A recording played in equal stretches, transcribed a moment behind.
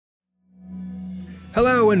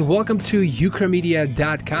Hello and welcome to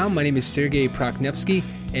ukramedia.com. My name is Sergey Proknevsky,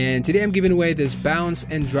 and today I'm giving away this bounce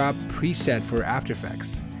and drop preset for After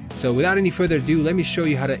Effects. So without any further ado, let me show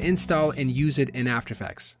you how to install and use it in After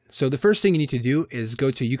Effects. So the first thing you need to do is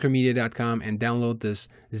go to ukramedia.com and download this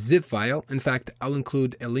zip file. In fact, I'll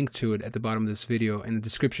include a link to it at the bottom of this video in the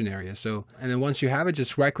description area. And then once you have it,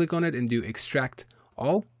 just right click on it and do extract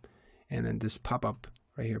all. And then this pop-up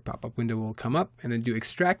right here, pop-up window will come up, and then do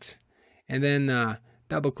extract. And then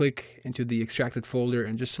double click into the extracted folder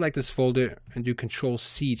and just select this folder and do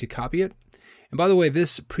Control-C to copy it. And by the way,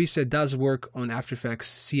 this preset does work on After Effects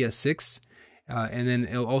CS6, and then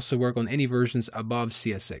it'll also work on any versions above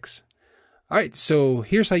CS6. All right, so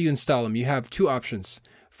here's how you install them. You have two options.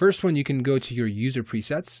 First one, you can go to your user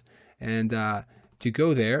presets, and to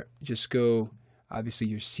go there, just go, obviously,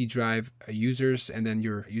 your C drive users, and then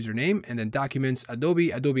your username, and then documents,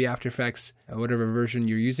 Adobe After Effects, whatever version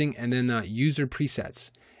you're using, and then user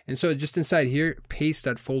presets. And so just inside here, paste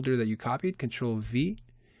that folder that you copied, Control-V,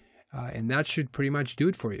 and that should pretty much do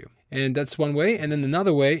it for you. And that's one way. And then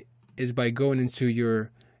another way is by going into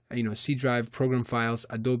your C drive program files,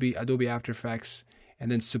 Adobe After Effects,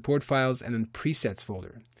 and then support files, and then presets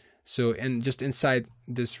folder. So, and just inside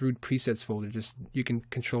this root presets folder, you can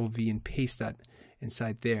Control-V and paste that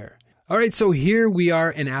inside there. All right, so here we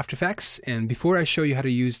are in After Effects, and before I show you how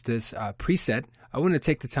to use this preset, I want to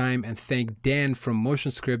take the time and thank Dan from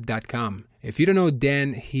motionscript.com. If you don't know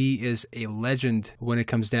Dan, he is a legend when it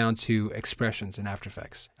comes down to expressions in After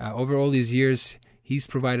Effects. Over all these years, he's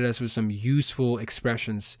provided us with some useful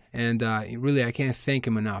expressions, and really I can't thank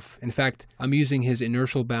him enough. In fact, I'm using his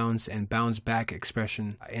inertial bounce and bounce back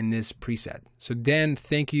expression in this preset. So Dan,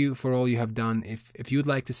 thank you for all you have done. If you would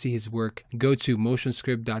like to see his work, go to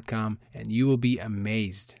motionscript.com and you will be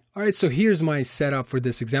amazed. All right, so here's my setup for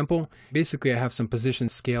this example. Basically, I have some position,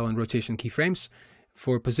 scale, and rotation keyframes.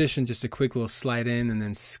 For position, just a quick little slide in, and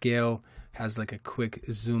then scale has like a quick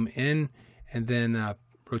zoom in, and then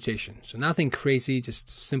rotation. So nothing crazy, just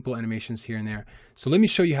simple animations here and there. So let me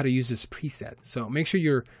show you how to use this preset. So make sure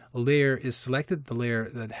your layer is selected, the layer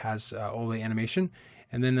that has all the animation.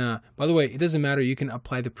 And then, by the way, it doesn't matter. You can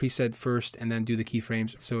apply the preset first and then do the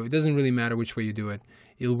keyframes. So it doesn't really matter which way you do it.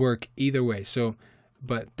 It'll work either way.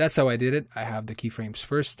 But that's how I did it. I have the keyframes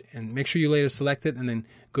first, and make sure your layer is selected, and then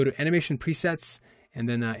go to animation presets. And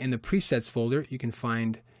then in the presets folder, you can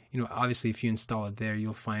find, obviously if you install it there,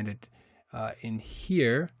 you'll find it in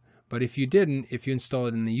here. But if you didn't, if you install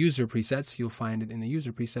it in the user presets, you'll find it in the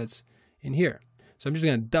user presets in here. So I'm just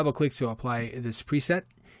going to double click to apply this preset,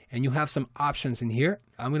 and you'll have some options in here.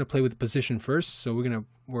 I'm going to play with the position first. So we're going to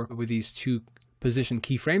work with these two position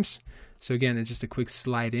keyframes. So again, it's just a quick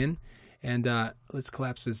slide in, and let's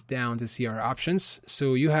collapse this down to see our options.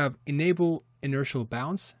 So you have enable inertial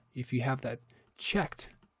bounce. If you have that checked,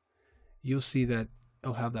 you'll see that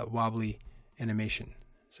it'll have that wobbly animation.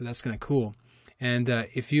 So that's kind of cool. And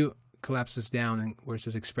if you collapse this down and where it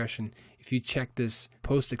says expression, if you check this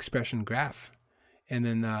post expression graph and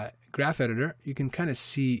then graph editor, you can kind of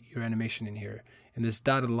see your animation in here. And this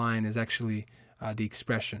dotted line is actually the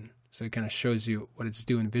expression. So it kind of shows you what it's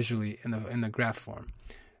doing visually in the graph form.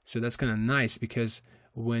 So that's kind of nice, because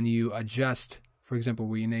when you adjust, for example,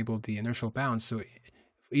 we enabled the inertial bounce. So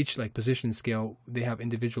each position scale, they have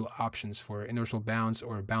individual options for inertial bounce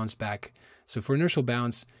or bounce back. So for inertial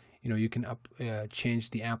bounce, you can change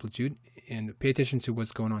the amplitude and pay attention to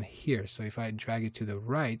what's going on here. So if I drag it to the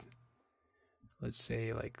right, let's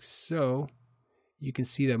say like so, you can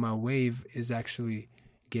see that my wave is actually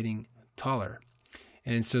getting taller.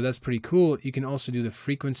 And so that's pretty cool. You can also do the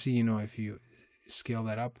frequency, if you scale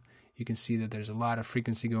that up, you can see that there's a lot of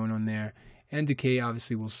frequency going on there. And decay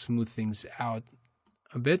obviously will smooth things out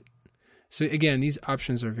a bit. So again, these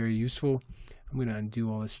options are very useful. I'm going to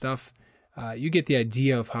undo all this stuff. You get the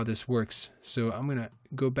idea of how this works. So I'm going to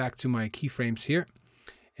go back to my keyframes here.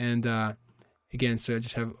 And again, so I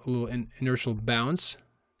just have a little inertial bounce.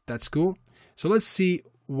 That's cool. So let's see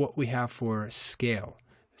what we have for scale.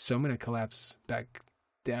 So I'm going to collapse back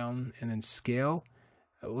down and then scale.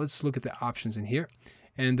 Let's look at the options in here.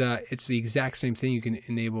 And it's the exact same thing. You can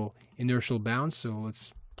enable inertial bounce. So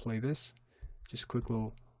let's play this. Just a quick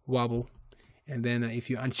little wobble. And then if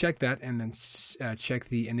you uncheck that and then check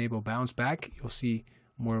the enable bounce back, you'll see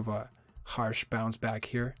more of a harsh bounce back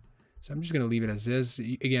here. So I'm just going to leave it as is.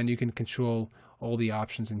 Again, you can control all the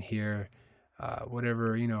options in here,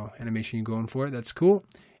 whatever animation you're going for. That's cool.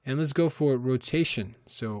 And let's go for rotation.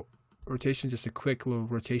 So rotation, just a quick little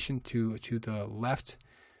rotation to the left.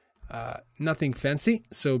 Nothing fancy.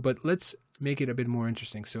 But let's make it a bit more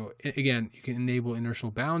interesting. So again, you can enable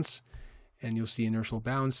inertial bounce. and you'll see inertial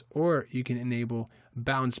bounce, or you can enable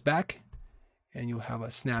bounce back and you'll have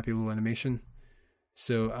a snappy little animation.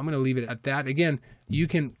 So I'm going to leave it at that. Again, you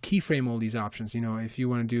can keyframe all these options. If you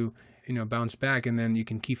want to do, bounce back, and then you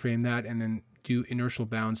can keyframe that and then do inertial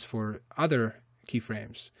bounce for other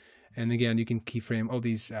keyframes. And again, you can keyframe all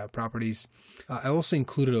these properties. I also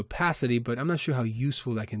included opacity, but I'm not sure how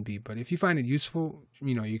useful that can be. But if you find it useful,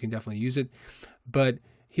 you can definitely use it. But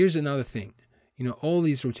here's another thing. All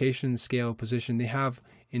these rotation, scale, position, they have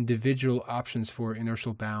individual options for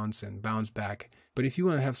inertial bounce and bounce back. But if you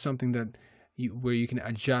want to have something that where you can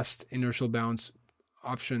adjust inertial bounce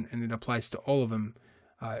option and it applies to all of them,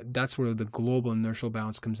 that's where the global inertial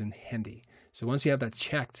bounce comes in handy. So once you have that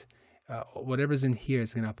checked, whatever's in here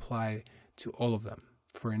is going to apply to all of them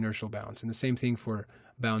for inertial bounce, and the same thing for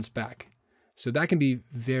bounce back. So that can be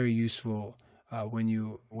very useful when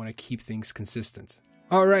you want to keep things consistent.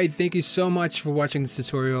 All right, thank you so much for watching this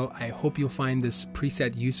tutorial. I hope you'll find this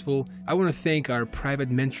preset useful. I want to thank our private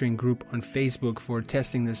mentoring group on Facebook for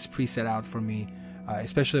testing this preset out for me.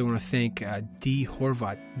 Especially I want to thank D.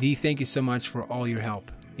 Horvat. D, thank you so much for all your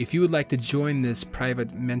help. If you would like to join this private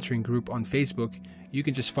mentoring group on Facebook, you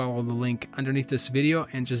can just follow the link underneath this video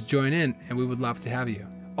and just join in, and we would love to have you.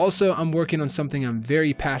 Also, I'm working on something I'm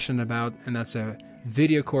very passionate about, and that's a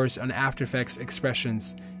video course on After Effects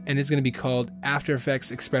expressions, and it's going to be called After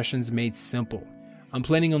Effects Expressions Made Simple. I'm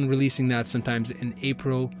planning on releasing that sometimes in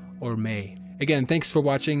April or May. Again, thanks for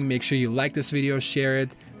watching. Make sure you like this video, share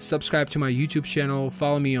it, subscribe to my YouTube channel,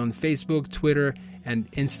 follow me on Facebook, Twitter, and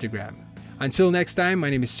Instagram. Until next time, my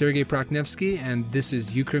name is Sergey Prokhnevsky, and this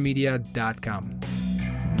is ukramedia.com.